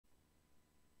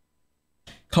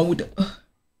Come with the.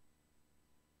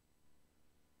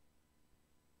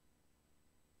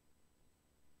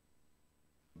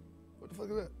 What the fuck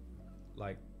is that?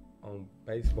 Like on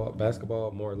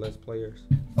basketball, more or less players.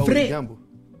 Oh, Fred. gamble.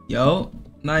 Yo,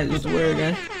 nice. What's the word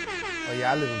again? Oh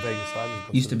yeah, I live in Vegas, so I just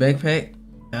go Used to the backpack.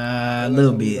 A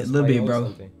little bit, bro.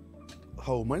 Something.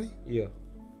 whole money. Yeah.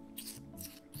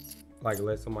 Like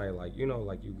let somebody like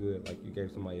like you good, like you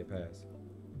gave somebody a pass.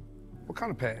 What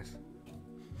kind of pass?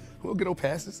 We'll get no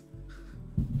passes.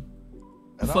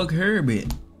 Fuck her a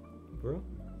bit. Bro?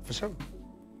 For sure.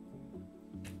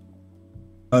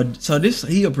 So this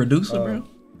he a producer, bro?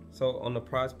 So on the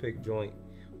prize pick joint,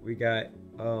 we got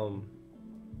the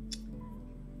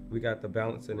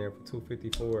balance in there for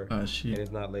 $254. Oh shit. And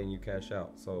it's not letting you cash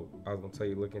out. So I was gonna tell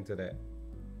you look into that.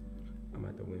 I'm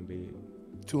at the win big.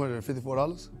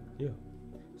 $254. Yeah.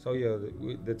 So yeah,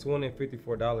 the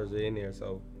 $254 are in there.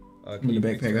 So In the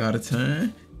backpack all the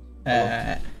time.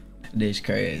 This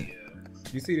crazy.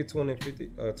 You see the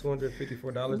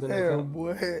 $254 in there? Damn,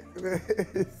 boy.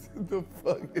 The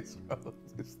fuck is wrong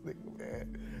with this nigga,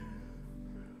 man?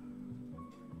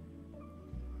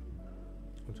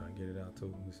 I'm trying to get it out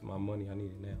too. This is my money. I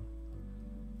need it now.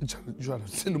 You trying to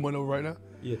send the money over right now?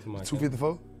 Yeah, to my account.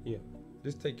 254? Yeah.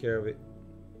 Just take care of it.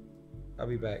 I'll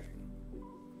be back.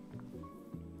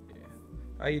 Yeah.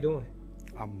 How you doing?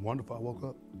 I'm wonderful. I woke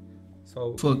up.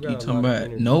 So Fuck you got a talking lot of about?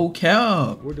 energy. No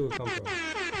cap. Where do it come from?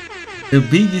 The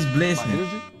biggest My blessing.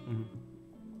 energy? Mm-hmm.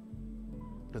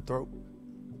 The throat.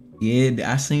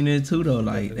 Yeah, I seen it too though.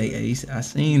 Like I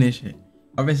seen this shit.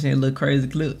 I've been seeing little crazy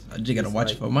clips. I just gotta It's watch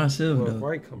like, it for myself Well, though.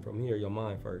 where it come from? Here, your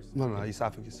mind first. No,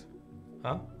 esophagus.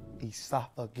 Huh?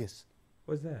 Esophagus.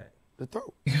 What's that? The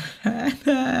throat.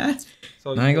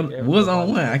 So I ain't think gonna, was on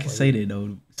everybody one. I works can like say it? that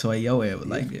though. So your ass was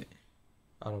like that.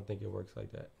 I don't think it works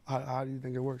like that. How do you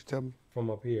think it works? Tell me. From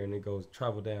up here and it goes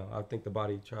travel down. I think the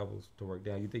body travels to work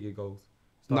down. You think it goes?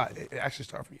 Nah, it actually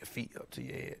starts from your feet up to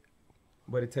your head.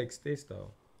 But it takes this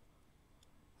though.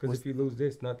 Because if you lose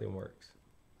this, nothing works.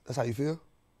 That's how you feel?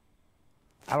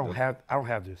 I don't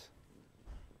have this.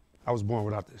 I was born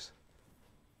without this.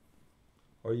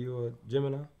 Are you a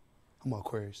Gemini? I'm an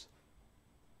Aquarius.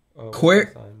 What's Queer-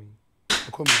 that sign mean?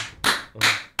 Aquarius.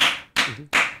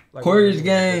 Like, Aquarius what-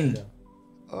 gang.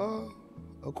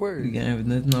 Aquarius. You got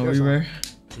nothing over Yes, here,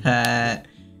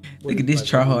 bro. Look at this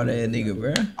try hard ass nigga,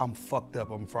 bro. I'm fucked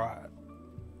up. I'm fried.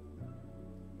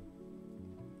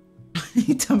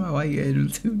 You talking about why you had them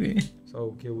too then?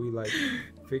 So can we like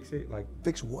fix it? Like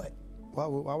Fix what? Why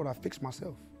would I fix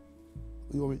myself?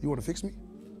 You want to fix me?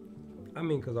 I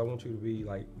mean, because I want you to be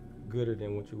like gooder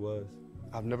than what you was.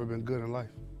 I've never been good in life.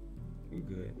 You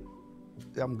good?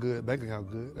 Yeah, I'm good. Bank account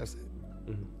good. That's it.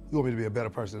 Mm-hmm. You want me to be a better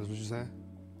person? Is what you're saying?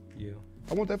 Yeah.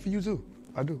 I want that for you too.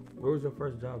 I do. Where was your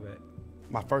first job at?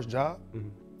 My first job? Mm-hmm.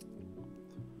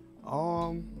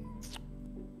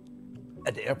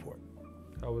 At the airport.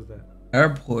 How was that?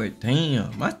 Airport,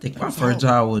 damn. I think my first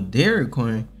job was Dairy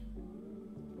Queen.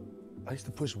 I used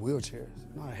to push wheelchairs.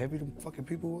 You know how heavy them fucking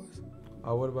people was?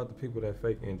 Oh, what about the people that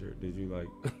fake injured? Did you like?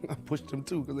 I pushed them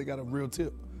too because they got a real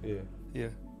tip. Yeah. Yeah.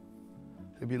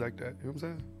 It'd be like that. You know what I'm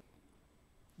saying?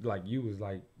 Like you was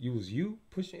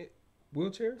pushing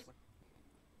wheelchairs?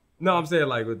 No, I'm saying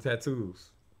like with tattoos.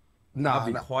 Nah, I'll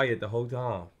be quiet the whole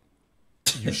time.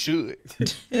 you should.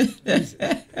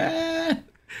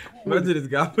 Imagine this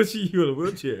guy pushing you in a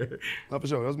wheelchair Not for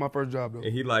sure. That was my first job though.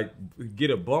 and he like get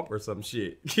a bump or some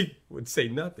shit. He would say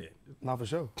nothing. Not for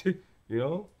sure. You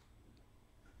know?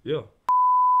 Yeah.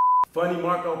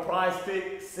 FunnyMarco Prize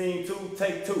Pick, Scene 2,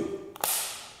 Take 2.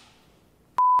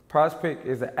 Prize Pick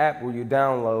is an app where you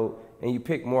download and you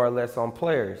pick more or less on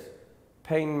players.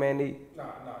 Peyton Mandy. Nah,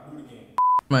 do it again.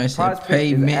 Man Prize said Pick pay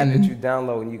is an app that man. you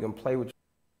download and you can play with.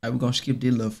 We're gonna skip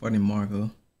this little FunnyMarco.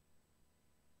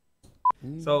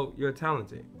 So you're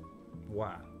talented.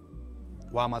 Why?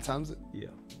 Why am I talented? Yeah.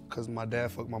 Because my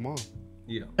dad fucked my mom.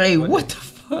 Yeah. Hey, what the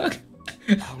fuck?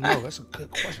 I don't know. That's a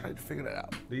good question. I need to figure that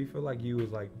out. Do you feel like you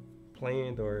was like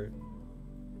planned or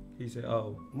he said,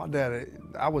 oh. My dad,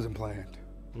 I wasn't planned.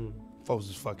 Mm. Folks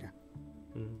was fucking.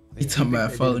 Mm. You talking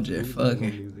about They folks did just music.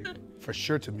 fucking. Music. For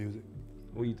sure to music.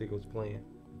 What do you think was playing?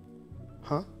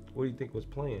 Huh? What do you think was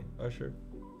playing? Usher?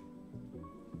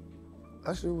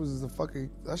 That shit was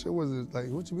that shit was like,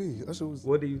 what you mean? That shit was,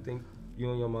 What do you think you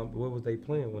and your mom, what was they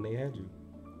playing when they had you?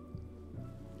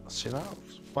 shit out.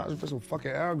 Probably for some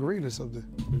fucking Al Green or something.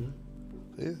 Mm-hmm.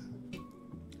 Yeah.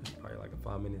 Probably like a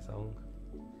 5-minute song.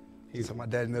 He said my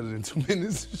dad nutted in 2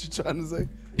 minutes. What you trying to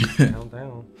say? Pound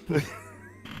down.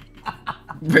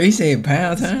 Bro, he said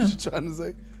pound What time. you trying to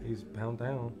say? He's pound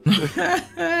down.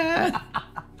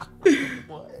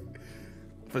 What?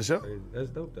 For sure. Crazy. That's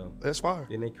dope though. That's fire.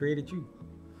 And they created you.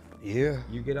 Yeah.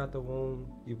 You get out the womb,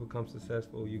 you become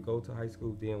successful, you go to high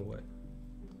school, then what?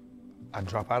 I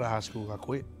dropped out of high school. I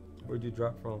quit. Where'd you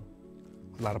drop from?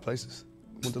 A lot of places.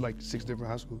 Went to like 6 different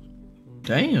high schools.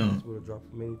 Damn. Would have dropped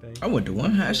from anything. I went to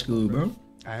one high school, bro.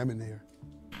 I am in there.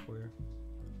 Where?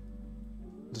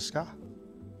 The sky.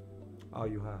 Oh,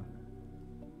 you high.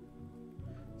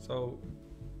 So,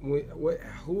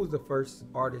 who was the first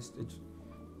artist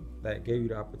that gave you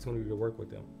the opportunity to work with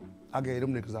them? I gave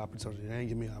them niggas the opportunity. They ain't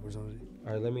give me an opportunity.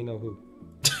 All right, let me know who.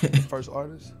 First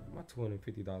artist. My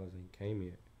 $250 ain't came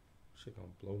yet. Shit gonna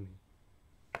blow me.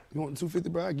 You want 250,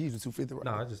 bro? I give you the 250 right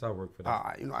Nah, now. I work for that. All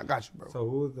right, you know, I got you, bro. So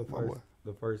who was the My first, boy.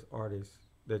 the first artist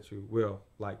that you will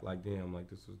like damn, like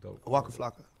this was dope? Waka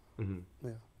Flocka. Mm-hmm.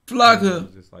 Yeah.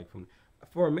 Flocka. Just like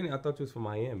for a minute, I thought you was from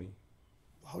Miami.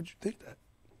 Why would you think that?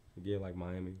 Yeah, like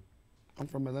Miami. I'm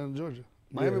from Atlanta, Georgia.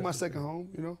 Miami, Yeah. my second home,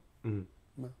 you know?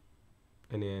 Mm-hmm. Yeah.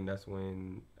 And then that's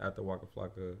when, after Waka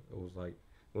Flocka, it was like,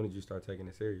 when did you start taking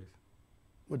it serious?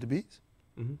 With the beats?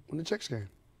 Mm-hmm. When the checks came.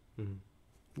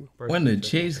 Mm-hmm. When the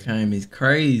chicks came, it's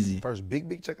crazy. First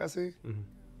big check I see, Mm-hmm.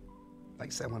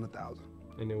 like 700,000.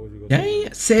 And then what you go?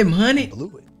 Damn, 700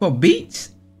 Blew it. for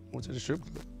beats. Went to the strip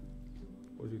club.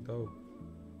 What you throw?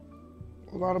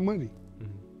 A lot of money.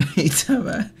 He talking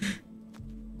about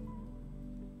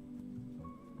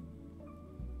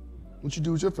What you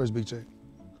do with your first big check?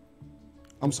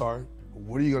 I'm sorry.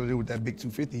 What are you gonna do with that big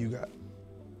 250 you got?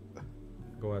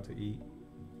 Go out to eat,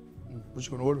 What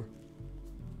you gonna order?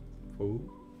 food.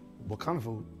 What kind of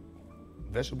food?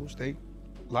 Vegetable, steak,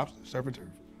 lobster, surf and turf.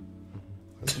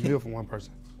 That's a meal for one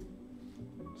person.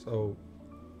 So,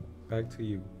 back to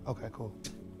you. Okay, cool.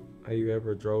 Have you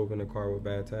ever drove in a car with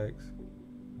bad tags?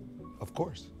 Of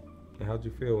course. And how'd you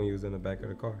feel when you was in the back of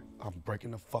the car? I'm breaking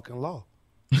the fucking law.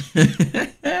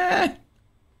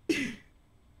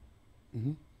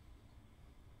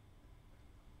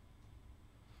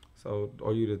 So,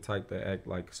 are you the type that act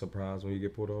like surprised when you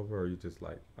get pulled over, or you just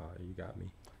like, you got me?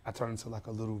 I turn into like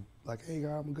a little, like, hey, guy,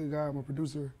 I'm a good guy, I'm a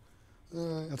producer.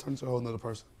 I turn into a whole nother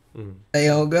person. Mm-hmm. Hey,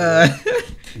 oh God.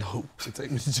 No, they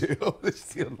take me to jail. They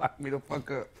still lock me the fuck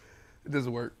up. It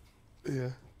doesn't work. Yeah.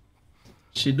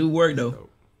 Shit do work though. Dope.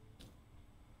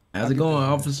 How's it going,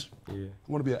 officer? Yeah.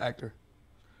 I want to be an actor.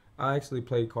 I actually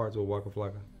played cards with Waka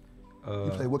Flocka.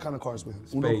 You play what kind of cards with him?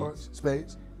 Spades. Uno cards?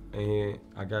 Spades? And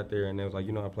I got there and they was like,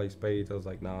 you know, I play spades. I was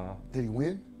like, nah, Did he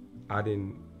win? I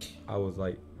didn't. I was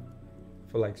like,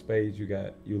 for like spades, you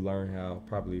learn how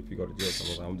probably if you go to jail. So I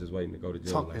was like, I'm just waiting to go to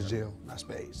jail. Tunk like, is jail, not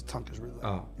spades. Tunk is really.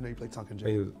 Oh. You know you play tunk in He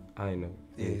jail. was, I ain't know.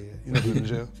 Yeah. You know you in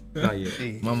jail? Not yet.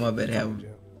 Yeah. Mama better have Tunk in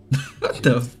him. jail. What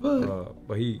the fuck?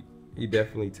 But he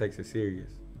definitely takes it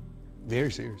serious.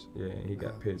 Very serious. Yeah, and he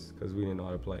got pissed because we didn't know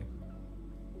how to play.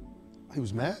 He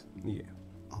was mad? Yeah,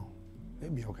 Oh,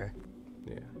 it'd be okay.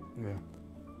 yeah. Yeah.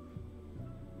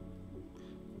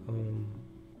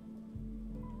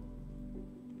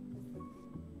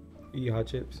 You eat hot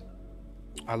chips?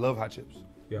 I love hot chips.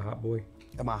 You a hot boy?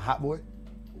 Am I a hot boy?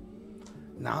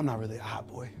 Nah, I'm not really a hot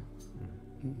boy.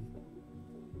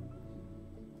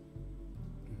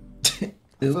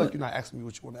 I feel like you're not asking me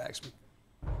what you want to ask me.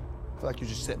 I feel like you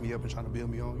just set me up and trying to build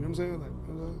me on. You know what I'm saying? Like,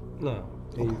 you know what I'm saying?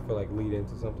 No. And you feel like lead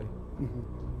into something?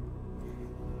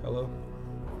 Hello?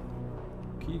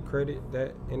 Can you credit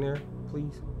that in there,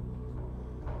 please?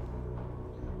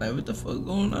 Like, what the fuck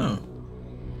going on?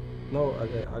 No, I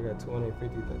got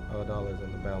 $250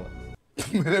 in the balance.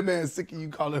 That man's sick of you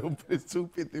calling him for his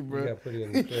 250, bro. You gotta put it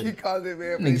in the He credit. called that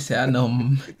man. Nigga said, I know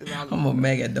I'm a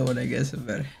mega door, I guess it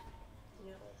better.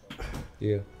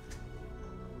 Yeah.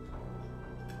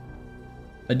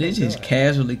 But they just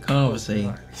casually conversate.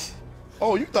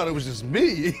 Oh, you thought it was just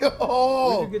me? Where'd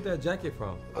Oh, you get that jacket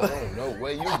from? I don't know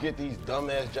where you get these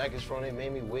dumbass jackets from. They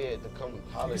made me wear it to come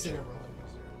holler at you.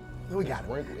 we got it.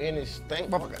 Wrinkle in it stink.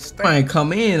 Motherfucker I stink ain't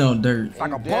come in on dirt.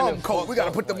 like a You damn bum near coat. fucked We gotta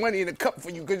up, put the like- money in the cup for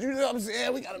you, cause you know what I'm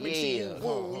saying. We gotta make sure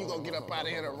Yeah. you gonna get up out of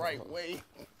here the right way. You know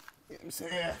what I'm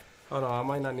saying? Hold on, I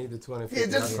might not need the 250.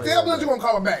 Yeah, just I'll tell play me that you gonna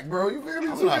call him back, bro. You feel me?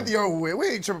 not- 250 over with. We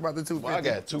ain't tripping about the 250. Well, I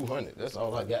got 200. That's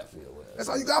all I got for you. That's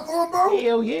all you got for him, bro?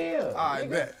 Hell yeah. I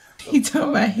bet. He talking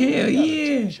about hell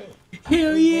yeah.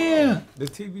 Hell yeah. The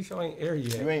TV show ain't aired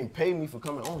yet. You ain't paid me for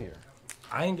coming on here.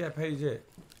 I ain't got paid yet.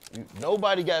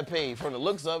 Nobody got paid. From the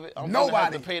looks of it, I'm gonna have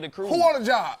Nobody. to pay the crew. Who on the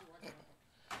job?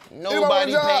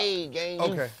 Nobody job? paid, gang. You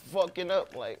Okay. fucking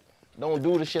up. Like, don't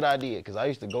do the shit I did. Because I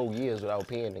used to go years without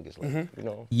paying niggas. Like, you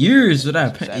know. Years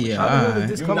without pay. Savage. Yeah, How the hell did alright.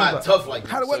 this You come not about? tough like that.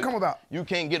 How did what so come about? You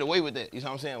can't get away with that. You know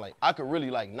what I'm saying? Like, I could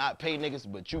really, like, not pay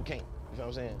niggas, but you can't. You know what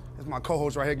I'm saying? That's my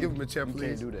co-host right here. Give him a chair, You please.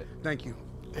 can't do that. Thank you.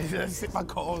 Sit my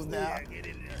co-host down.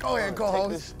 Go ahead, Take co-host.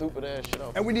 this stupid ass shit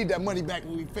off. And we need that money back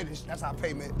when we finish. That's our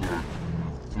payment.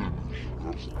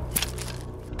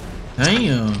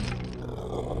 Damn.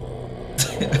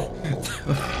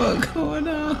 What going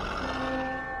on?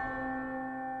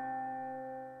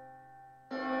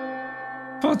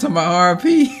 I'm talking about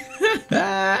RP.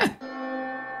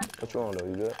 What's wrong though?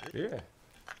 You good? Yeah.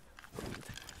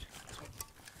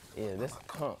 Yeah, that's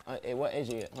hey, what age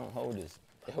you at? Hold this.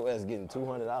 Your ass getting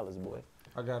 $200, boy.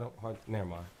 I got him. Never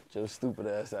mind. Your stupid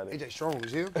ass out of AJ Strong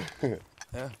is here.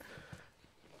 Yeah.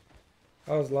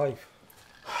 How's life?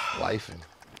 Life.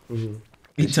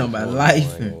 He talking about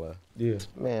life. Yeah.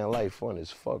 Man, life fun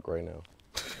as fuck right now.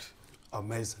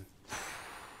 Amazing.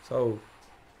 So,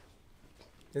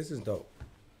 this is dope.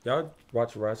 Y'all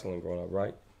watch wrestling growing up,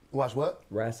 right? Watch what?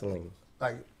 Wrestling.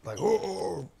 Like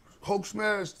Hulk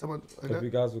smash. Something like If you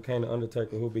that. guys became the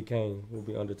Undertaker, who'll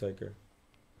be Undertaker?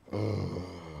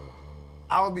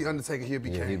 I would be Undertaker. He'd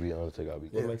be Yeah, he Kane. be Undertaker. I'll be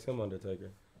What makes him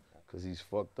Undertaker? Cause he's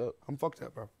fucked up. I'm fucked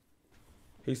up, bro.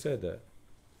 He said that.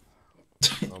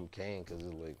 I'm Kane cause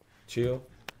it's like Chill.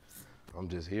 I'm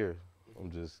just here.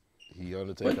 He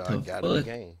Undertaker. What I the gotta be fuck?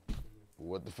 Kane.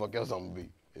 What the fuck else I'm gonna be?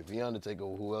 If he Undertaker,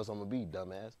 who else I'm gonna be,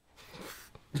 dumbass?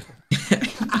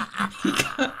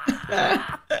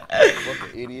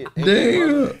 Fucking idiot. Damn.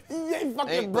 You ain't fucking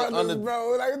Ain't brothers,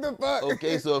 bro. Like, what the fuck?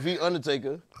 Okay, so if he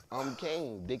Undertaker, I'm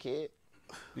Kane, dickhead.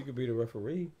 You could be the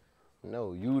referee.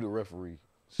 No, you the referee.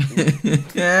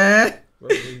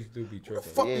 Referees do be tripping.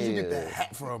 Fuck did you get Yeah. that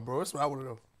hat from, bro? That's what I want to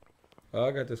know.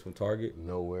 I got this from Target.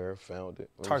 Nowhere found it.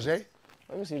 Tarjay?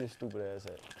 Let me see this stupid ass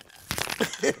hat.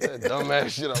 That dumb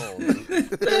ass shit on. Dude. What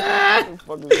the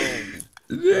fuck is wrong with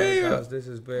you? Guys, this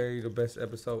is the best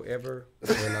episode ever,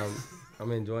 and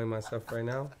I'm enjoying myself right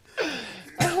now.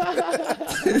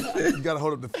 You gotta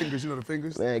hold up the fingers. You know the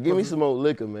fingers? Man, give me some more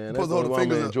liquor, man. That's Supposed the to only hold way the I'm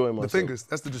gonna fingers. enjoy The myself. fingers.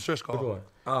 That's the distress call. Good one.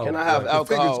 Oh, Can I have right. The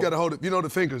fingers, alcohol? you gotta hold it. You know the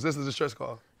fingers. That's the distress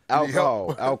call. You need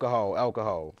Alcohol, help.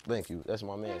 alcohol. Thank you. That's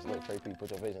my man. Look, Trey P, put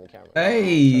your face in the camera.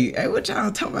 Hey, what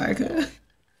y'all talking about? Cuz?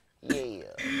 Yeah.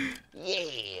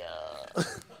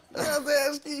 That's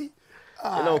asking.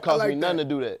 It don't cost like me nothing that. to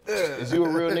do that. Is you a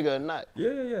real nigga or not?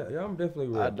 Yeah, I'm definitely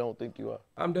real. I don't think you are.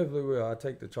 I'm definitely real. I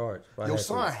take the charge. if I Your had to.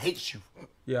 son hates you.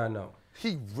 Yeah, I know.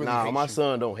 He really Nah, hates my you.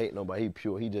 son don't hate nobody. He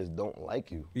pure. He just don't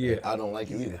like you. Yeah. I don't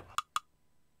like you either.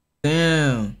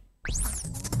 Damn.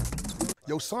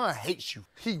 Your son hates you.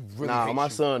 He really Nah, hates my you.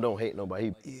 son don't hate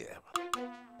nobody. Yeah.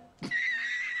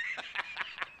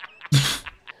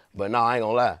 But nah, I ain't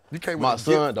gonna lie. You came with My a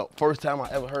son, the first time I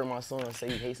ever heard my son say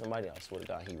he hates somebody, I swear to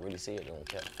God, he really said it on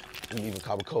cap. He leaving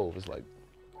Copper Cove. It's like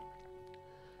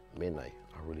midnight.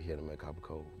 I really hit him at Copper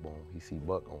Cove. Boom. He see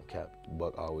Buck on cap.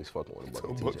 Buck always fucking with him, Buck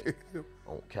and TJ.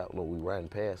 On cap, look, we riding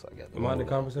past. I got Am I in the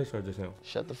conversation or just him?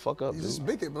 Shut the fuck up, You dude. just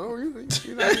big it, bro. You're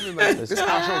not even like, this is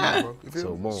our show now, bro. You feel So,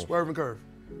 me? boom. Swerve and curve.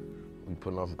 We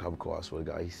putting off from Copper Cove. I swear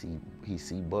to God, he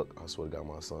see Buck. I swear to God,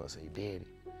 my son say, Daddy.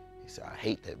 He said, I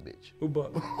hate that bitch. Who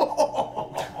buck?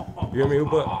 You hear me? Who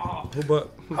buck? Who buck?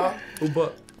 Who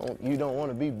buck? You don't want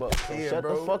to be Buck. So Yeah, shut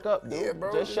bro. the fuck up, dude. Yeah,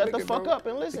 bro. Just shut the Make it, fuck bro. up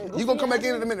and listen. You gonna come back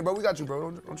in a minute, bro. We got you,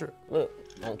 bro. Don't trip. Look,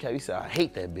 on cap, he said, I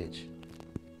hate that bitch.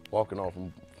 Walking off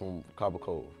from Copper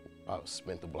Cove, I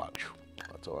spent the block.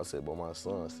 I said, but my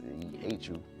son said, he hate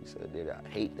you. He said, Daddy, I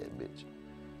hate that bitch.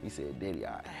 He said, Daddy,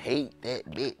 I hate that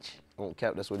bitch. On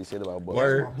cap, that's what he said about Buck.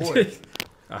 Word. my boy.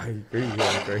 I agree. You're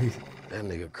crazy. That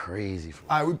nigga crazy.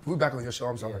 All right, we back on your show.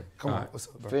 I'm sorry. Come on. Alright. What's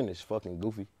up, bro? Finish, fucking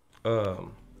goofy.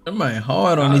 That man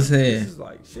hard on his This head. is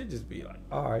like shit. Just be like,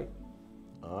 all right.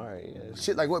 All right, yeah,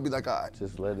 Shit like what? Be like, all right.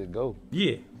 just let it go.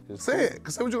 Yeah. It's Say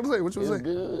it. Say what you want to say. What you It's want to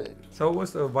say? good. So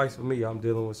what's the advice for me? I'm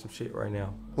dealing with some shit right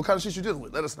now. What kind of shit you dealing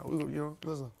with? Let us know. You know,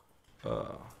 let us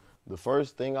know. The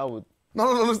first thing I would, No.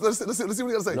 Let's see what you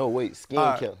gotta say. no, wait, skin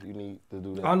Alright. care. You need to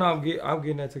do that. Oh no, I'm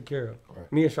getting that taken care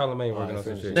of. Me and Charlamagne working on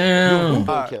some finish shit. it. Damn.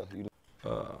 Skin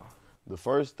care. The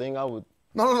first thing I would,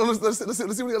 No. Let's see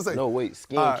what you gotta say. no, wait,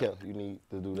 skin Alright. care. You need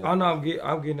to do that. Oh no, I'm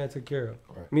getting that taken care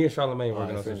of. Me and Charlamagne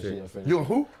working on some Finish it, shit. finish You and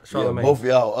who? Yeah, Charlamagne. both of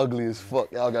y'all ugly as fuck.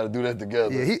 Y'all gotta do that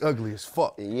together. Yeah, he ugly as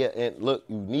fuck. Yeah, and look,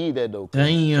 you need that though. 'Cause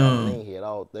Damn. Charlamagne had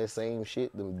all that same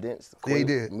shit, them dents, Yeah, he quick,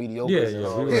 did. mediocre. Yeah, and yeah,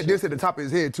 all we that He had shit. this at the top of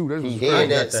his head too. That's He what's had crazy.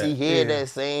 got that. he had Yeah. that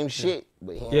same shit,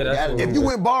 but he Yeah, ain't that's got it. what no If you more.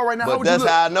 went bald right now, how But would you that's look?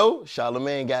 how I know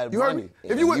Charlamagne got You heard money. me?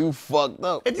 If and you went- you fucked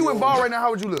up. If you went bald right now,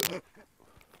 how would you look?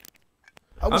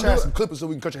 I wish I'm I had doing- some clippers so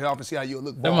we can cut your hair off and see how you would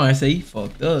look That bald. man say he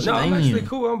fucked up. No, I'm actually Damn.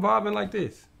 cool. I'm vibing like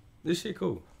this. This shit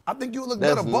cool. I think you would look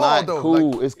That's better not bald though.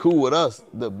 cool. Like, It's cool with us.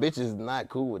 The bitch is not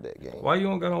cool with that game. Why you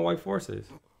don't got on white forces?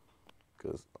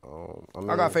 Cause I mean,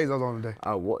 I got phasers on today.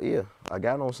 Yeah, I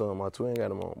got on some. My twin got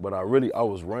them on, but I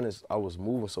was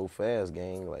moving so fast,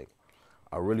 gang. Like,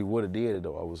 I really would have did it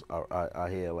though. I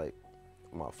had like,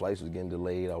 my flights was getting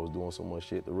delayed. I was doing so much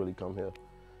shit to really come here.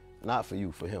 Not for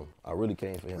you, for him. I really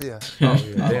came for him. Yeah.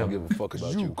 I don't give a fuck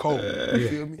about You you. cold. You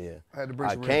feel me? Yeah. I had to bring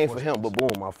I some came for him, reinforcements.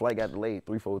 but boom, my flight got delayed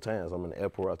 3-4 times. I'm in the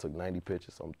airport. I took 90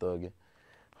 pictures. I'm thugging.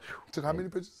 Took how many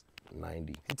pictures?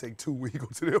 90. He take 2 when he go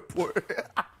to the airport.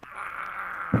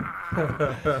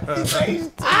 He takes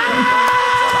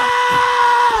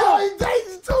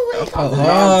 2 weeks. Oh,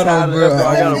 hold on, bro.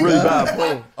 I got a really bad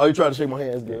plane. Oh, you trying to shake my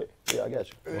hand? It's good. Yeah, I got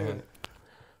you.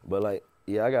 But like,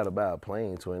 yeah, I got a bad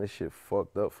plane, twin. This shit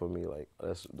fucked up for me. Like,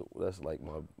 that's like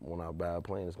when I buy a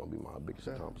plane, it's gonna be my biggest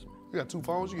accomplishment. You got 2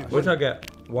 phones. You get What y'all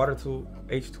got? Water tool,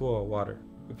 H2O, or water?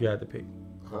 If you had to pick.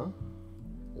 Huh?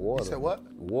 Water. You said what?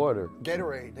 Water.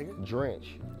 Gatorade, nigga.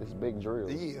 Drench. It's big drill.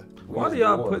 Yeah. Why do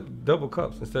y'all put double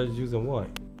cups instead of using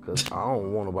one? Cause I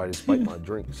don't want nobody to spike my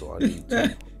drink, so I need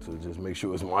to just make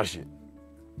sure it's my shit.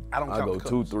 I don't I count go the cups.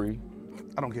 2, 3.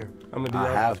 I don't care.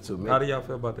 I have to. How do y'all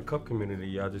feel about the cup community?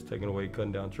 Y'all just taking away,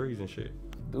 cutting down trees and shit.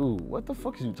 Dude, what the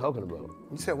fuck is you talking about?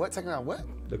 You said what? Taking out what?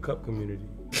 The cup community.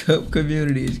 Cup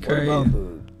community is What crazy. about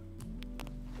the?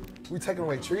 We taking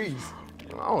away trees.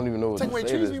 I don't even know what Taking to away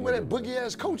say. trees. This You wear that nigga. boogie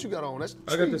ass coat you got on. That's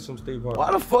I got trees. this from Steve Harvey.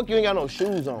 Why the fuck you ain't got no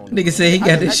shoes on? Nigga said he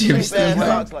got this shit from cheap Steve ass Harvey.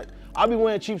 socks. Like, I be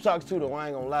wearing cheap socks too, though. I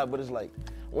ain't gonna lie, but it's like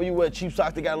when you wear cheap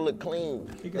socks, they gotta look clean.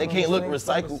 They can't look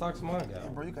recycled. Socks mine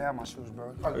got. Bro, you can have my shoes,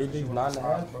 bro. Are these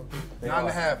 9.5, bro?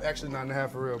 9.5. Actually,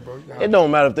 9.5 for real, bro. You can have It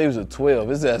don't matter if they was a 12.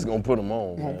 His ass gonna put them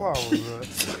on. them on Man. power, bro.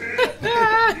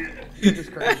 It's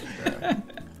crazy, man.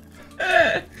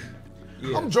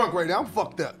 I'm drunk right now. I'm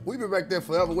fucked up. We've been back there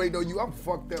forever waiting on you. I'm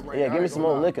fucked up right now. Yeah, give me some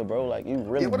more liquor, bro. Like, you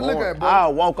really Yeah, what the liquor boring. at, bro?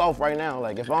 I'll walk off right now.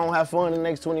 Like, if I don't have fun in the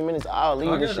next 20 minutes, I'll leave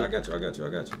I this got shit. you. I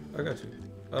got you.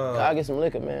 I'll get some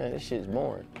liquor, man. This shit's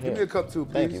boring. Give me a cup too,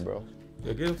 please. Thank you, bro.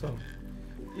 Yeah, give him some.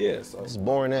 Yeah, so. It's a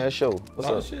boring ass show. What's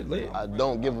Oh, up? shit, lit. I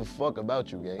don't give a fuck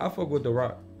about you, gang. I fuck with The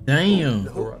Rock. Damn.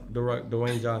 The Rock,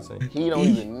 Dwayne Johnson. He don't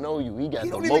even know you. He got He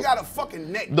the don't even most. got a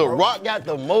fucking neck, The bro. Rock got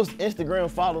the most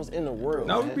Instagram followers in the world.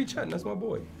 Now we man. be chatting. That's my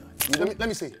boy. Let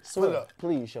me see. Split it up.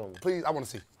 Please show me. Please, I want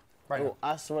to see. Right now.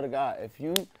 I swear to God, if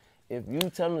you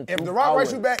tell the If truth, The Rock I writes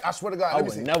would- you back, I swear to God, I let me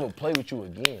would see. never play with you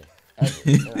again. Ever.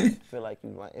 And I feel like you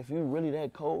like, if you really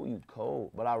that cold, you cold.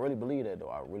 But I really believe that though.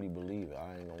 I really believe it.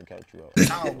 I ain't gonna catch you up.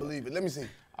 I don't believe it. Let me see.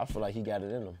 I feel like he got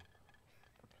it in him.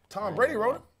 Tom Brady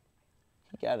wrote it?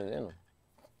 He got it in him.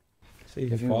 See,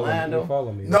 he you follow lying, me. though? He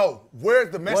follow me. No. Where's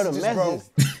the Where the messages, bro?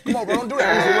 messages? Come on, bro. Don't do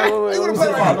that. Wait, You wanna let me play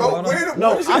see. right now, bro? Hold on. Where the-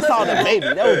 No, where's I the saw the messages?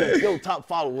 baby. That was your top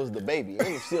follower was the baby.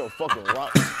 Ain't still fucking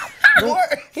Rock.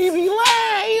 What? He be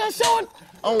lying. He a showing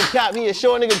on cap. He a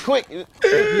showing nigga quick. Yeah,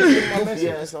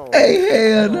 it's on.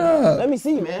 Hey, hell no. Let me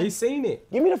see, man. He seen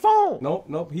it. Give me the phone.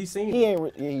 Nope, he seen He it.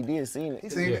 ain't. Yeah, he did seen it. He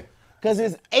seen Yeah. it. Cause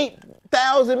it's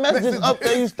 8,000 messages up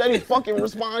there. You steady fucking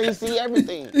respond. You see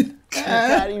everything. I'm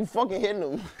tired of you fucking hitting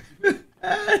them.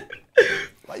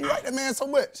 Why you like that man so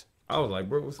much? I was like,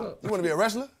 bro, what's up? You want to be a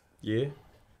wrestler? Yeah.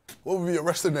 What would be your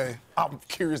wrestler name? I'm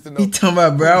curious to know. He talking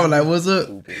about bro. I was like, what's up?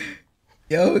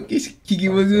 Yo, Kiki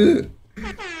was good. You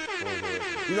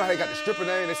know how they got the stripper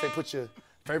name? They say put your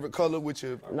favorite color with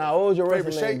your Now, what would your favorite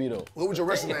wrestling name shape. be though? What would your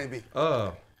wrestling name be?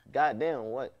 Goddamn,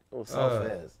 what? It was so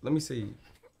fast. Let me see.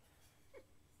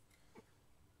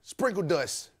 Sprinkle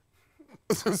dust.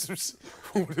 Sprinkle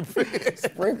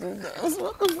dust.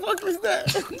 What the fuck is that?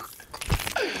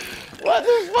 What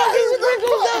the fuck is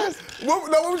sprinkle dust?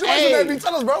 What was your wrestling name be?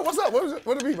 Tell us, bro. What's up?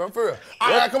 What it be, bro? For real.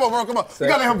 All right, come on, bro. Come on. We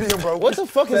gotta let him beat him, bro. What the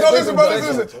fuck is No, listen, sprinkle bro.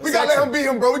 dust? Listen. We gotta let him beat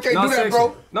him, bro. We can't do that,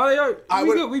 bro. No, they are. I We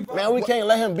would- good. We Man, we can't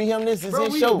let him be him. This is Bro,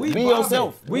 his we- show. we Be vibing.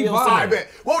 yourself. We Be yourself. vibing. I bet.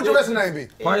 What would your wrestling name be?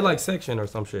 probably like section or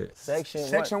some shit. Section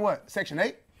Section what? Section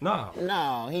 8? Nah.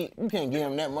 No, you can't give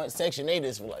him that much. Section 8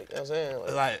 is like, you know what I'm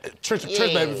saying? Like church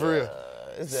baby, for real.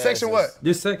 His Section ass what? is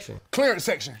This section. Clearance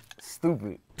section.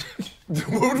 Stupid.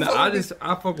 What the Nah, fuck?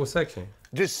 I fuck with section.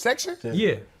 Just section?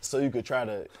 Yeah. So you could try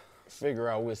to figure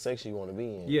out which section you want to be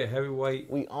in. Yeah, heavyweight.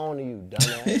 We own you,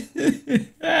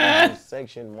 dumbass.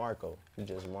 Section Marco. You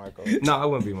just Marco. Nah, I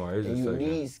wouldn't be more. It's And just you section.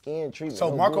 need skin treatment. So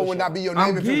no Marco bullshit. would not be your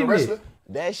I'm name if you was a getting wrestler? it.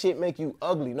 That shit make you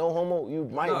ugly. No homo. You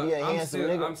might Nah, be a handsome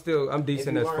nigga. I'm If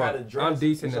decent you as learn how fuck. to dress, I'm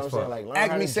decent you know as what I'm fuck. saying? Like, learn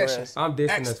how Acme to section. dress. I'm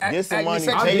decent as fuck. Get some Acme money.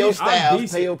 section. Pay your I'm staff.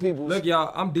 decent. Pay your people. Look,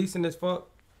 y'all, I'm decent as fuck.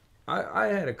 I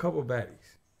had a couple baddies.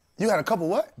 You had a couple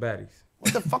what? Baddies.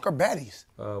 What the fuck are baddies?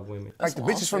 Women. Like the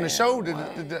what I'm bitches from the saying. show? You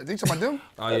talking about them?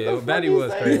 Oh yeah, fuck baddie you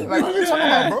was saying? crazy. Like, what you talking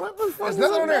about, bro? What the fuck There's is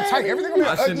nothing a on there tight. baddie? Everything on there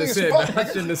I shouldn't ugly have as said fuck. that. I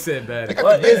shouldn't have said baddie.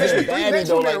 What is Bitch, a baddie next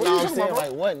though? one there. Like, What you no, I'm talking saying, about,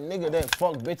 like, what nigga that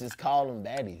fuck bitches call them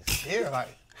baddies? Yeah, like,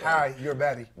 Hi, you're a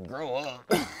baddie. Grow up.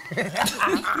 What's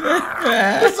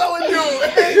up with you?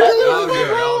 Hey,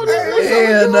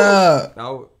 Hell no.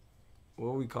 Now,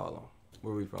 what we call them?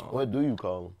 Where we from? What do you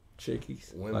call them?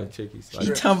 Chickies. Women. Like chickies. He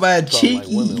Like, talking about Talking like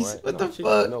cheekies. women, right? What the No,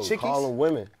 fuck? No, Chickies? call them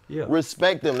women. Yeah.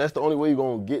 Respect them. That's the only way you're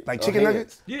gonna get Like a chicken head.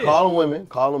 nuggets? Yeah. Call them women.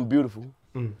 Call them beautiful.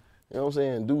 Mm. You know what I'm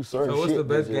saying? Do certain So what's shit. the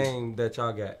best that just- game that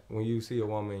y'all got when you see a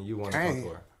woman and you want to talk Dang. to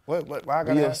her? Why I Be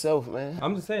gotta have? yourself, man.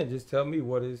 I'm just saying, just tell me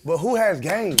what is. But who has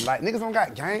game? Like, niggas don't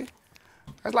got game.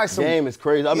 That's like some. Game is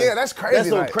crazy. I mean, Yeah, that's crazy, That's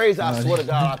so like- crazy. I swear to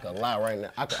God, I could lie right now.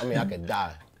 I could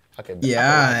die. I could. Yeah, I could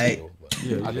lie alright. to you, but Yeah,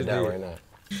 you I could just die did. right now.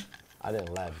 I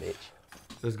didn't lie, bitch.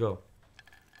 Let's go.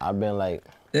 I've been like.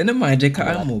 Then they might just call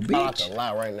I him a could bitch.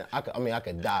 lie right now. I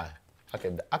could die. I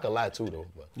could lie too though,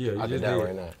 but Yeah, you I could just die did.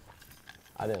 right now.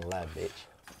 I didn't lie, bitch.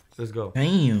 Let's go.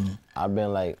 Damn. I've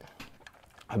been like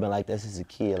that since a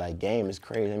kid. Like game is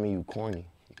crazy. I mean, you corny.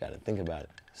 You gotta think about it.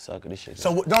 Sucker, this shit.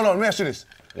 So, no, let me ask you this.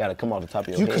 You gotta come off the top of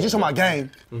your You, head. cause you talking about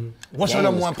game. What's your Game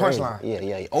number is one crazy.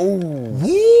 punchline? Yeah. Oh.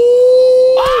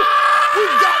 Woo! We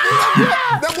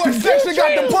got that boy Section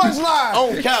got the punchline.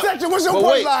 On cap. Section, what's your But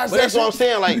wait, punchline, but that's what I'm Section?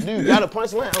 saying. Like, dude, you got a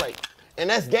punchline, like, and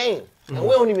that's game. And we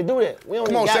don't even do that. We don't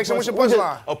Come even on, got Section, what's your we just-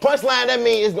 punchline? A punchline, that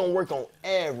means it's gonna work on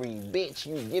every bitch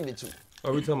you give it to.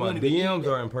 Are we talking about DMs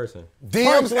or in person?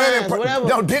 DMs Punchlines, and whatever.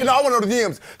 no, I want to know the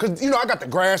DMs. Cause you know I got the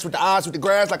grass with the eyes with the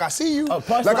grass. Like I see you.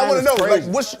 punchline Like I want is to know. crazy.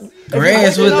 Like what's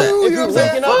Grass with the. you If know you what I'm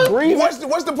saying? waking up breathing, What's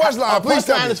the punchline? a Please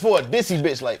tell punchline me. is for a dissy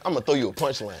bitch. Like, I'm gonna throw you a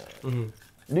punchline.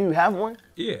 Do you have one?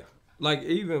 Yeah. Like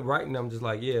even writing them, just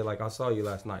like yeah, like I saw you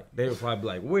last night. They would probably be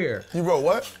like, where? You wrote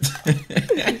what?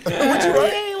 What you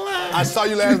wrote? I saw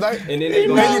you last night. And then they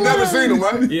go. And you never seen him,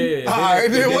 right? Yeah. All right,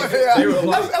 then what? Yeah. They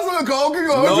reply. That's what it's called. Keep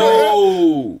going.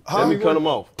 No. Huh? Let me cut them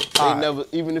off. They Alright. never,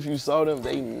 even if you saw them,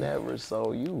 they never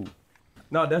saw you.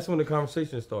 No, that's when the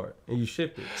conversation started and you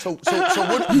shifted. So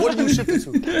what do you shift it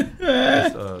to?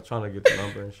 Just trying to get the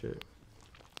number and shit.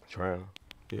 Trying.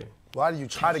 Yeah. Why do you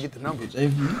try to get the numbers?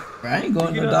 If you, I ain't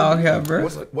going to the doghouse, bro.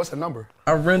 What's the number?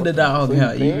 I run the doghouse.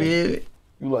 You paying? feel me?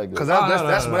 You like Because that.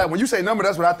 that's what when you say number,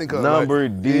 that's what I think of. Number,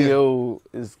 like, deal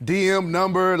is DM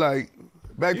number, like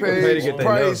back You can pay to page, get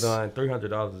their nails price. done,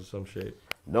 $300 or some shit.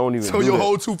 don't even So do your that.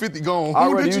 whole 250 gone. Who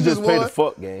Already did you you just pay the won?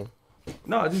 fuck game.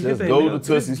 No, just get Just their go to nails.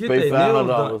 Tootsie's, Just get pay their nails $500.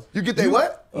 done. You get they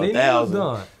what? They nails 1,000.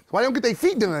 done. Why don't get their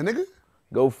feet done, nigga?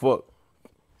 Go fuck.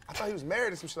 I thought he was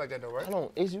married or some shit like that though, right? I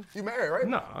don't, is you? You married, right?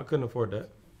 No, I couldn't afford that.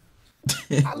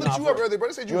 I looked you up earlier, bro.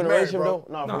 They said you You was in a married, relationship bro.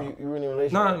 though? No, No. bro, you in a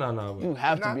relationship? No. You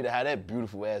have to Nah. be to have that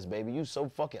beautiful ass baby. You so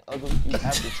fucking ugly. You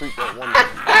have to treat that woman.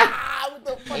 What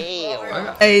the fuck?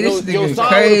 Damn. Hey, this Your nigga son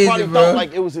crazy, probably bro. thought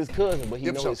like it was his cousin, but he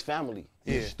Yep, know so- his family.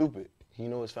 Yeah. He's stupid. He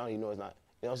know his family. He know it's not.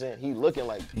 You know what I'm saying? He looking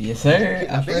like Yes, sir.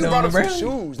 I Then feel you on brought the him some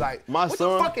brown. shoes. Like, My what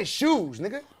son- the fuck is shoes,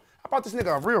 nigga? I bought this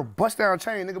nigga a real bust down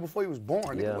chain, nigga, before he was born.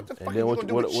 Nigga. yeah. What the fuck And you then gonna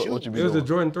do with shoes? what you be It was the doing?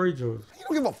 Jordan 3 jewels. You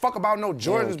don't give a fuck about no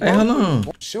Jordans, bro. Hey, hold on.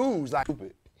 Shoes, like.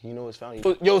 Stupid. He know his family.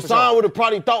 Your son would have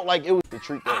probably thought like it was to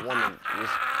treat that woman.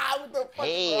 What the fuck?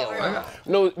 Hell.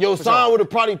 No, your son would have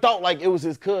probably thought like it was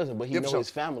his cousin, but he Yep, know so- his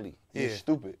family. He's Yeah.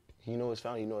 stupid. He know his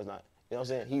family. He know it's not. You know what I'm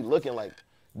saying? He looking like,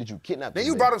 did you kidnap Then this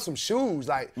you baby? brought him some shoes,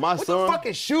 like. My what son- the fuck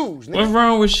is shoes, nigga? What's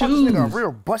wrong with Fuck this nigga a shoes?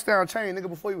 real bust down chain, nigga,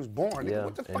 before he was born, nigga. Yeah.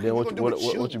 What the fuck And you then gonna do with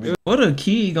shoes? what you be What a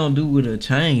kid gonna do with a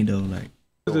chain though? Like, It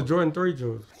was the Jordan 3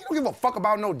 jewels. You don't give a fuck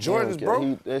about no Jordans, Okay,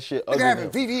 bro. that shit Nigga ugly. having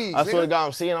now. VVs, I swear nigga. to God,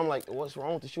 I'm seeing. I'm like, what's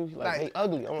wrong with the shoe? He's like, Like, hey,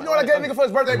 ugly. I'm You like, know what I gave ugly. nigga for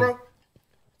his birthday, bro?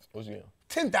 What's you?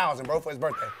 10,000, bro, for his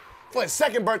birthday. For his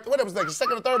second birthday, what was like his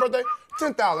second or third birthday?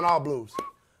 10,000, all blues.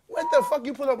 What the fuck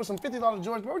you put up with some $50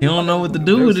 Jordans, bro? he don't know what to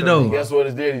do with it though. Guess what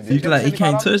his daddy He did? like he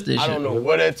can't touch this I don't shit. know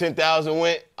where that 10,000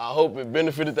 went. I hope it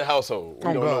benefited the household. We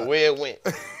Oh, don't God. know where it went.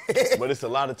 But it's a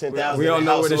lot of 10,000. We don't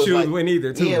know where the shoes went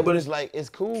either, too. Yeah, but it's like, it's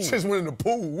cool. Just went in the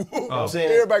pool. You know what I'm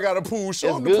saying? Everybody got a pool. Show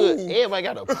It's in the good. pool. Everybody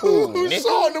got a pool, nigga.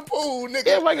 Show in the pool, nigga.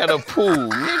 Everybody got a pool,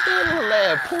 nigga. Little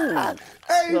ass pool.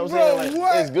 Hey, You know what I'm bro, saying? Like,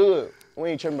 what? it's good. We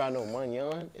ain't tripping about no money,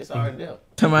 young. It's already there.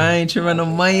 Tell me I ain't tripping no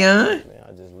money on. Man,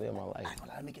 I just live my life.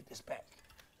 Let me get this back.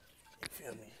 You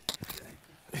feel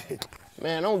me?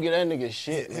 Man, don't get that nigga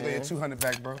shit, He gonna man. get 200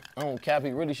 back, bro. I don't cap.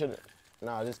 He really should.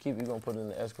 Nah, just keep. You gonna put it in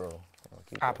the escrow.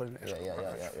 Keep I'll it. put it in the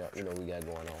escrow. Yeah. You know we got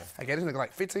going on. I gave this nigga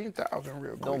like 15,000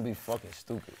 real quick. Don't be fucking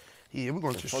stupid. Yeah, we're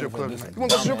going to the fuck strip you club finna do tonight. some You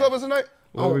want to go to the strip club tonight?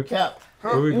 Where we, cap.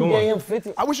 where we You going? gave him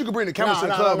 50. I wish you could bring the camera to the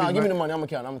Nah, club. with give me man. the money. I'm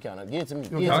gonna count it. Give it to me.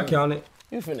 Give it I to me. count it.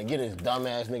 You finna get this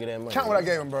dumbass nigga that money. Count what I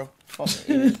gave him, bro.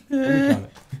 Fucking idiot. Let me count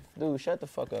it. Dude, shut the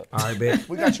fuck up. All right, bet.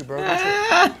 We got you, bro.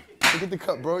 Get the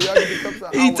cup, bro. Y'all get the cups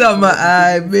out. He talking about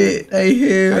I bet. Hey I ain't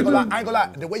here. gonna lie.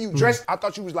 The way you dressed, I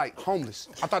thought you was like homeless.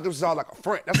 I thought this was all like a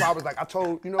front. That's why I was like, I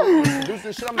told, you know, produce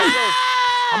this shit. I'm like, yo,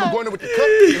 I'm gonna go in there with the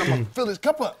cup and I'm gonna fill this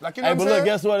cup up. Like, you know Hey, what I'm but look, saying?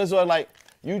 guess what? It's what, like,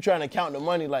 you trying to count the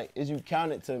money, like, is you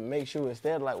count it to make sure it's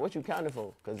there? Like, what you counting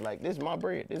for? Because, like, this is my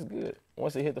bread. This good.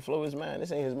 Once it hit the floor, it's mine.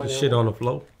 This ain't his money. The shit on the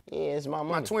floor. Yeah, it's my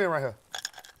My money. twin right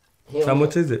here. How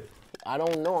much is it? I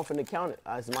don't know. I'm finna count it.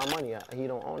 It's my money. He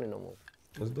don't own it no more.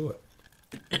 Let's do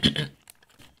it.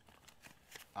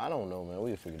 I don't know, man.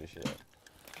 We'll figure this shit out.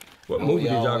 What movie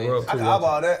did y'all grow up I to? can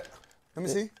eyeball that. Let me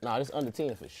see. Nah, this under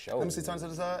 10 for sure. Let me see. Turn to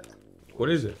the side. What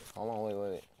is it? Hold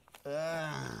on, wait.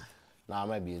 Nah, it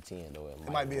might be a 10 though. It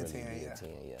might be a really 10, be yeah. a 10,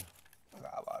 yeah. I can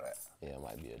eyeball that. Yeah, it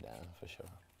might be a dime for sure.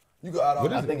 You go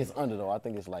eyeball. I think it's under though. I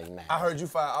think it's like 9. I heard you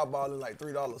find eyeballing like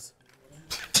 $3.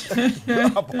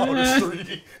 Eyeball is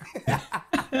 3.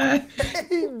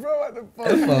 Hey, bro, what the fuck?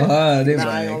 That's for hard. They Nah,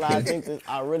 I ain't gonna lie. I like, think this,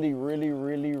 I really,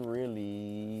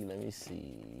 let me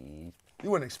see. You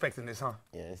weren't expecting this, huh?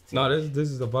 Yeah, it's 10. No, this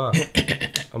is a vibe.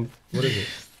 What is it?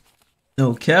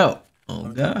 no cap. Oh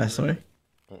God, sorry.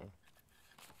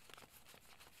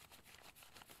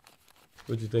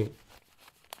 What you think?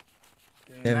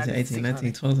 17, 18,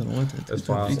 19, 20, 21, 22, That's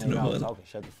 23, fine. 24, Talking,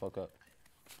 shut the fuck up.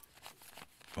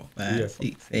 4, 5, Yeah.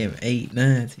 6, 7, 8,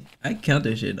 9, 10. I can count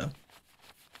that shit though.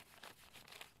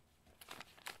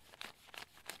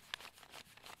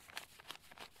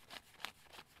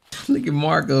 Look at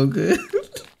Marco, good.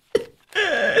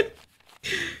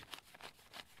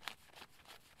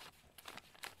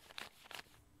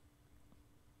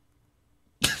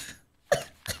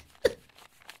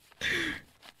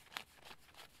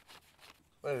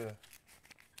 What is it?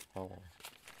 Hold on.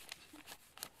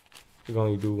 We're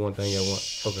gonna do one thing at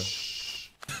once. Okay.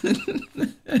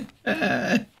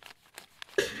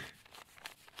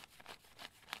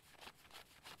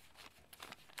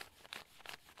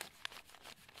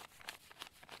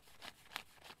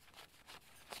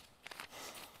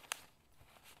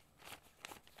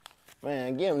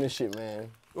 Man, give him this shit, man.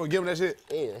 You wanna give him that shit?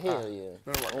 Yeah, hell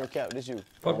yeah. On cap, this you.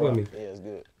 Fuck with me. Yeah, it's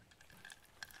good.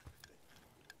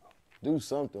 Do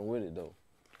something with it though.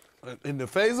 In the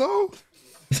phase zone?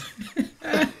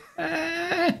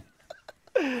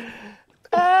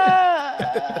 I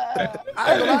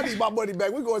ain't gonna lie, I need my money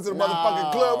back. We going to the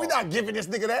motherfucking club. We not giving this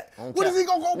nigga that. What is he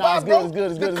gonna go buy, it's bro?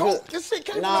 good, it's The good, it's coke, good. This shit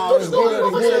came Nah, from the it's store.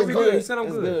 good, He said I'm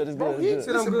good. It's He good.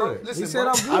 said I'm Listen, bro, good. listen, He said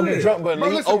I'm I be good. drunk, but Bro,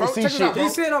 he listen, bro, oversees check it out, shit. bro. He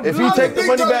said I'm If good. he take the Big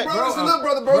money brother, back, bro, listen up,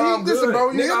 brother, bro. I'm Listen, good.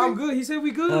 bro, you Nigga, hear I'm me? good. He said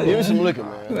we good. give me some liquor,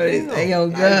 man. Hey, oh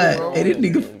God. Hey, this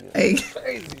nigga, hey,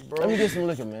 Crazy, bro. Let me get some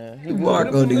liquor, man. He good.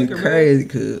 Marco nigga crazy,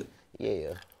 cuz.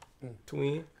 Yeah.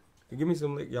 Twin. Give me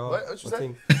some lick, y'all. What you My say?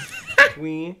 team.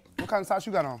 Twin. What kind of sauce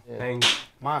you got on? Hang.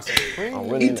 Monster. I'm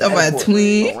really He in the talking about airport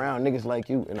twin. around niggas like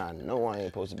you, and I know I ain't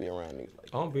supposed to be around niggas like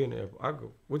I don't be in the airport. I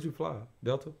go. What you fly?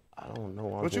 Delta? I don't know.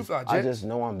 What you fly, I Jet? just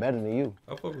know I'm better than you.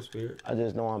 I fuck with Spirit. I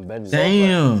just know I'm better than you.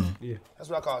 Damn. Yeah. That's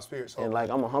what I call a spirit soul. And like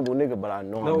I'm a humble nigga, but I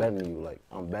know No. I'm better than you. Like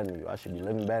I'm better than you. I should be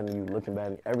living better than you, looking better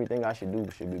than you. Everything I should do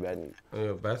should be better than you.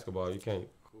 Yeah, basketball, you can't.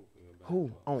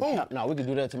 Who? On cap? Nah, we could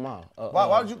do that tomorrow.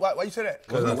 Why you say that?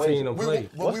 Because I've seen them play.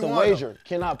 What's the won, wager?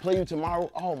 Can I play you tomorrow?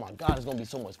 Oh my God, it's gonna be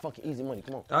so much fucking easy money.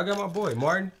 Come on. I got my boy.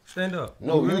 Martin, stand up.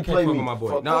 No, you really you can't play fuck me. with my boy.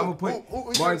 Fuck Nah, who? I'm gonna Who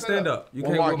put you Martin, stand stand up? up. You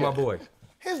Well, can't Mark with my it. boy.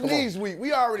 His knees weak.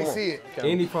 We already see it.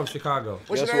 And he from Chicago.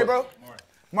 What's Guess your name, what? bro?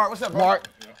 Mark, what's up, bro? Mark,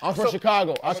 I'm from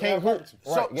Chicago. I can't hoop.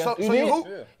 So- Right, guess- so you you did? hoop?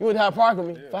 You went to Hyde Park with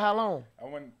me for how long? I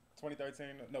went 2013,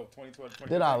 no, 2012, 2013.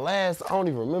 Did I last? I don't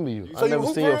even remember you. So I you never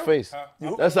hoop seen for your real? face.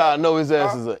 You That's how I know his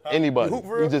ass is anybody. You hoop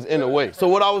for He real? just in the way. So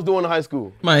what I was doing in high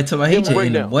school? Might tell me he Give him a just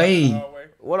in the breakdown. way. Hallway.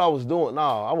 What I was doing?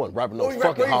 Nah, I wasn't rapping no Who you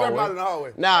rap fucking out in hallway. the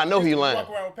hallway? Nah, I know he You lying. walk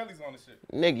around with Pellies on and shit.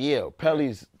 Nigga, yeah,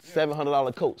 Pelly's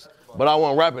 $700 coats. But I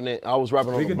wasn't rapping it. I was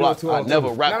rapping on the could do block. it two I on never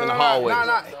two. rapped in the hallway.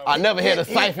 I never had a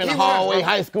cipher in the hallway,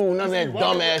 high school, none of that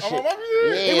dumbass shit.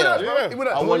 He with us, bro. Yeah, He with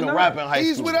us. I wasn't a rapper in high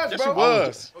He's school. with us, bro.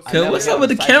 was. Cuz, what's up with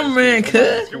the cameraman,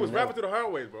 cuz? You was rapping through the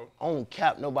hallways, bro. On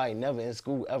cap, nobody never in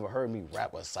school ever heard me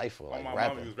rap a cipher like My mom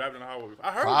rapping. was rapping in the hallways.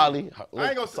 I heard Probably. you. I ain't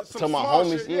gonna Look, some to my small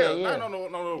homies, shit, yeah.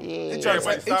 No. Yeah. He trying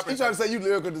Everybody stop to it. say you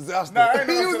lyrical disaster. Nah, I ain't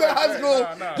He no was shit in like high that. school.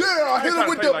 Nah. Yeah, I hit him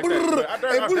with the. I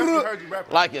definitely heard you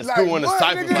rapping. Like in school in the what,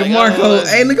 cipher. nigga? Like, Marco,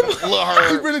 hey, look at Lil' He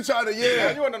Herb. really trying to,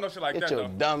 Yeah, you wouldn't know no shit like Get that, your though.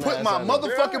 dumb Put ass my out of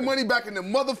here. motherfucking money back in the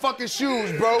motherfucking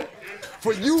shoes, bro.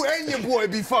 For you and your boy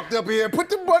be fucked up here. Put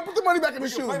the money back in the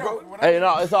shoes, bro. Hey,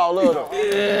 no, it's all love though.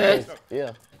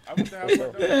 Yeah. I went to house.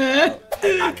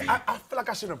 I feel like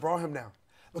I shouldn't have brought him down.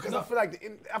 Because I feel like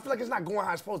it's not going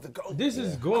how it's supposed to go. This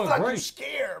is I going feel like you great.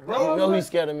 scared, You bro. know he's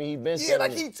scared of me. He been Yeah, scared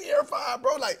like of me. he terrified,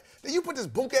 bro. Like, then you put this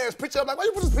book ass picture up. Like, why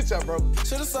you put this picture up, bro?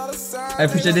 I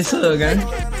appreciate this hug, gang.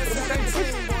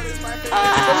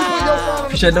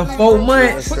 Shut the 4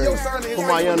 months. Put your son in his Put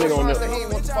my young nigga on there. He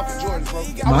ain't want the fucking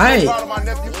Jordans, bro. Mike. I was so proud of my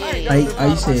nephew. Are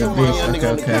you saying bitch?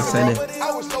 Okay, say that.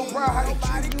 I was so proud how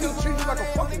he treated you. He treated you like a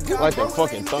fucking god, Like bro. a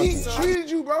fucking donkey. He treated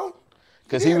you, bro.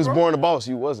 Cause he was bro. born a boss,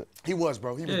 you wasn't. He was,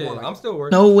 bro. He was born like I'm that. still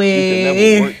working. No never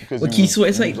way. work 'cause What you Key was-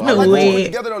 Sweat say? you was No Like, already we put way.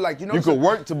 together though, like, you know You what I'm could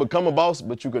work to become a boss,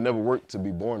 but you could never work to be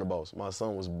born a boss. My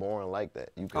son was born like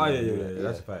that. You could Oh, never yeah, do yeah, that. yeah.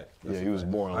 That's a fact. Yeah, he was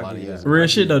born a lot of get years that. ago. Real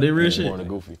shit though. They real He was shit. born a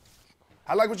goofy.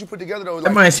 I like what you put together though. That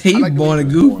Like, might say I he like the born way a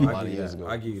you- goofy. A lot of years ago.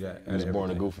 I give you that. He was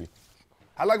born a goofy.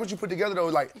 I like what you put together though.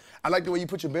 Like, I like the way you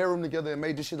put your bedroom together and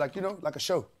made this shit like, you know, like a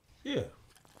show. Yeah.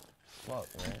 Fuck,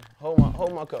 man.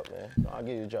 Hold my cup, man. I'll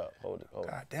give you a job. Hold it.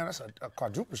 God damn, that's a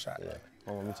quadruple shot. Yeah.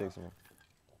 Hold on, let me take some.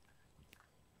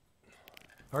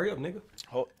 Hurry up, nigga.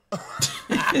 Hold.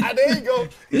 There you go.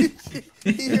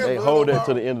 Hey, hold that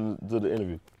to the end of the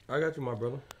interview. I got you, my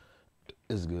brother.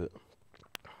 It's good.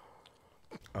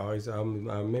 I always, I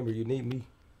remember you need me.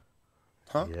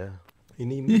 Huh? Yeah. You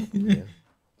need me. Yeah.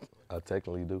 I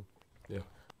technically do, Yeah.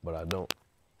 but I don't.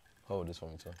 Hold this for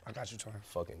me, too. I got you, Tony.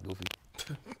 Fucking goofy.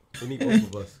 We need both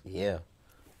of us. Yeah.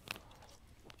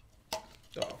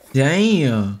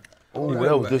 Damn. Oh,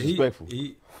 that was disrespectful.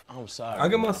 He, I'm sorry. I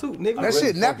get my suit, nigga. That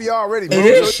shit nappy already, bro.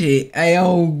 Hey, this shit. Hey,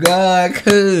 oh God,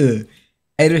 cuz.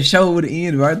 Hey, the show would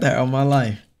end right there on my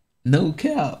life. No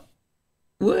cap.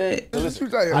 What?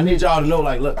 I need y'all to know,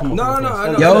 like, look, come on. No, come no, on, I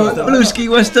stand know. up. Yo, Blueski,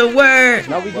 what's the word?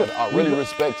 No, we good. I really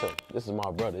respect him. This is my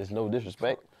brother. It's no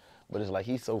disrespect, but it's like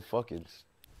he's so fucking.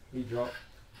 He drunk.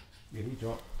 Yeah, he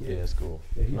drunk. Yeah, it's cool.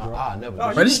 Nah, I never.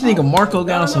 Bro, this nigga Marco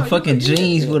got on some fucking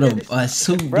jeans with a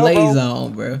suit blaze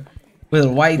on, bro. With a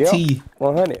white tee.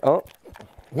 100,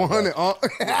 100,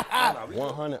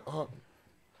 100,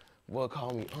 Boy,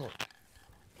 call me,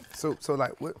 So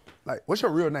like, what's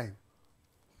your real name?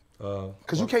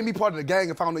 Cause you can't be part of the gang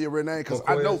if I don't know your real name. Cause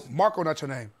I know Marquez. Marco not your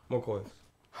name. Marquez.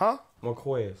 Huh?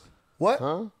 Marquez. What? Huh?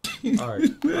 All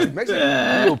right. Make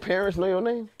sure- Your parents know your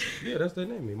name? Yeah, that's their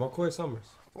name. Marquez Summers.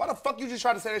 Why the fuck you just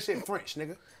try to say that shit in French,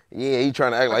 nigga? Yeah, he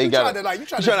trying to act like he you got. tried to, like, you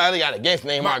tried he to- trying to act like he got a guest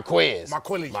name, Marquez.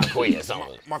 Marquez. Marquez,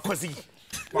 something. Marquezi.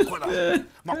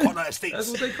 Marquez Estates.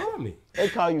 That's what they call me. They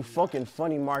call you fucking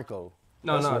FunnyMarco.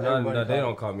 No, That's no, what no, everybody no, they call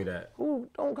don't call me that. Who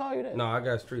don't call you that? No, I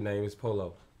got a street name. It's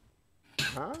Polo.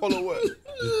 Polo what?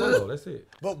 Just Polo, that's it.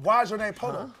 But why is your name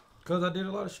Polo? Because I did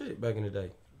a lot of shit back in the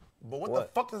day. But what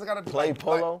What? the fuck does it gotta do? Play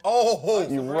polo? Oh,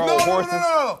 You no, roll no, no, horses?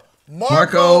 no.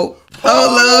 Marco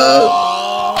Polo.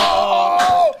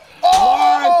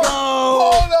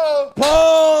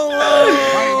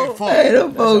 Hey,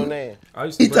 them That's your folks. name. I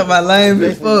used to He talking about lame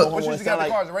as fuck. What you got the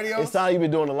cars, the radios? It sounds like you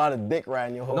been doing a lot of dick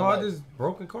riding your whole No, life. I just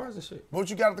broken cars and shit. What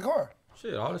you got at the car?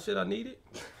 Shit, all the shit I needed.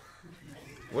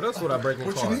 What else would I break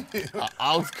in car?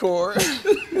 Aux cord.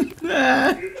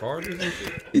 Chargers and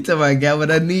shit. He talking about got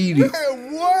what I needed.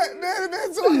 Man, what? Man,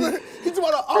 that's what he talking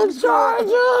about an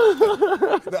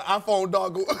the iPhone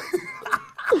doggle.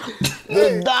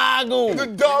 The doggle. The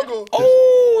doggle.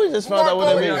 Oh, we just found out what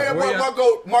that Marco, means. hey, Where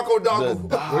Marco doggle.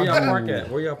 Where y'all park at?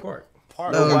 Where y'all park?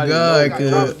 Park. Oh, Nobody God, knows. cuz.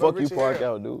 How the fuck you park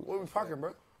out, dude? Where we parking,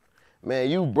 bro? Man,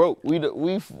 you broke. We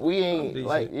ain't Decent.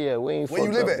 like, yeah, we ain't Where you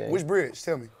fucked live up, at? man. Which bridge?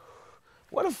 Tell me.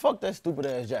 Where the fuck that stupid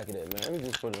ass jacket at, man? Let me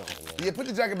just put it on, man. Yeah, put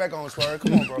the jacket back on, Swerve.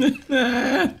 Come on, bro.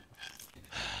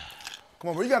 Come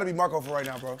on, bro. You gotta be Marco for right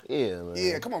now, bro. Yeah, man.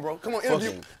 Yeah, come on, bro. Come on,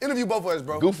 Fucking interview both of us,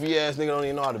 bro. Goofy ass nigga don't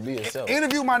even know how to be himself.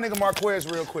 Interview my nigga Marquez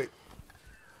real quick.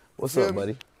 What's Feel up, me?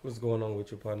 buddy? What's going on with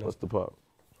your partner? What's the pop?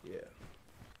 Yeah.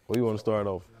 Where you want to start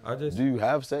off? I just. Do you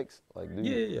have sex? Like, do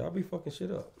you? Yeah, I'll be fucking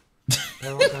shit up.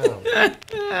 Pound.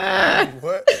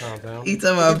 What? Pound. He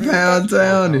talking about pound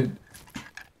town.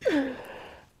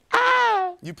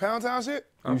 You Pound Town shit?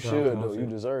 You should, though. You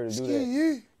deserve to do that.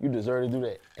 Yeah. You deserve to do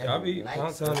that I'll every be night.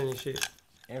 pound town and shit.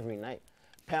 Every night.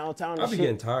 Pound town and I'll be shit.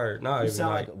 getting tired. Nah, You every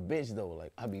sound night. like a bitch, though.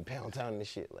 Like, I be pound town and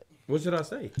shit. Like, What should I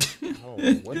say? I don't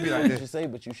know what you should say,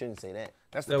 but you shouldn't say that.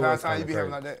 That's That the Pound was Town you kinda be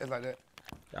having crazy. like that. It's like that.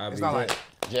 I'll It's be not like.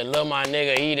 Just love my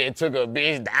nigga, he done took a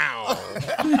bitch down.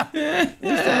 You sound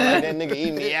like that nigga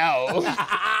eat me out.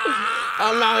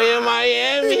 I'm out here in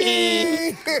Miami.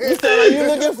 You sound like you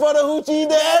looking for the hoochie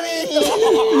daddy.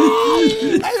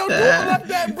 Hey, don't do it like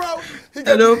that, bro. He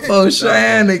Hey, them folks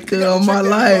shining, cuz, on my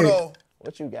life.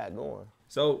 What you got going?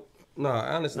 So,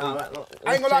 nah, honestly. I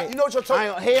ain't gonna lie. You know what your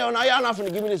Hell no, y'all not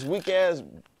finna give me this weak ass.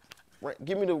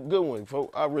 Give me the good one,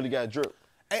 folks. I really got drip.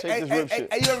 Take this rip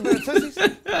shit. Hey, you ever been to Tootsie's?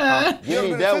 Give me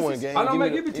been that to one, Tootsie's? gang. I don't me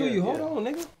give it to yeah, you. yeah. Hold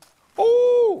on, nigga.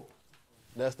 Ooh,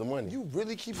 that's the money. You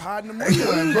really keep hiding the money,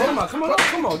 bro. Come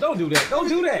on. Don't do that. Don't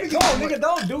do that. Go on, nigga.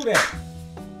 Don't do that.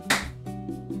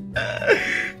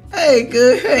 Hey,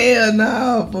 good hell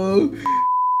no, fool.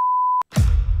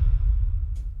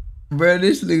 Bro,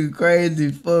 this nigga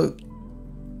crazy fuck.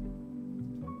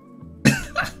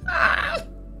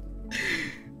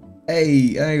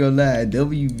 Hey, I ain't gonna lie.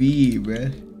 WV, bro.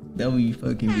 W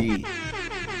fucking V.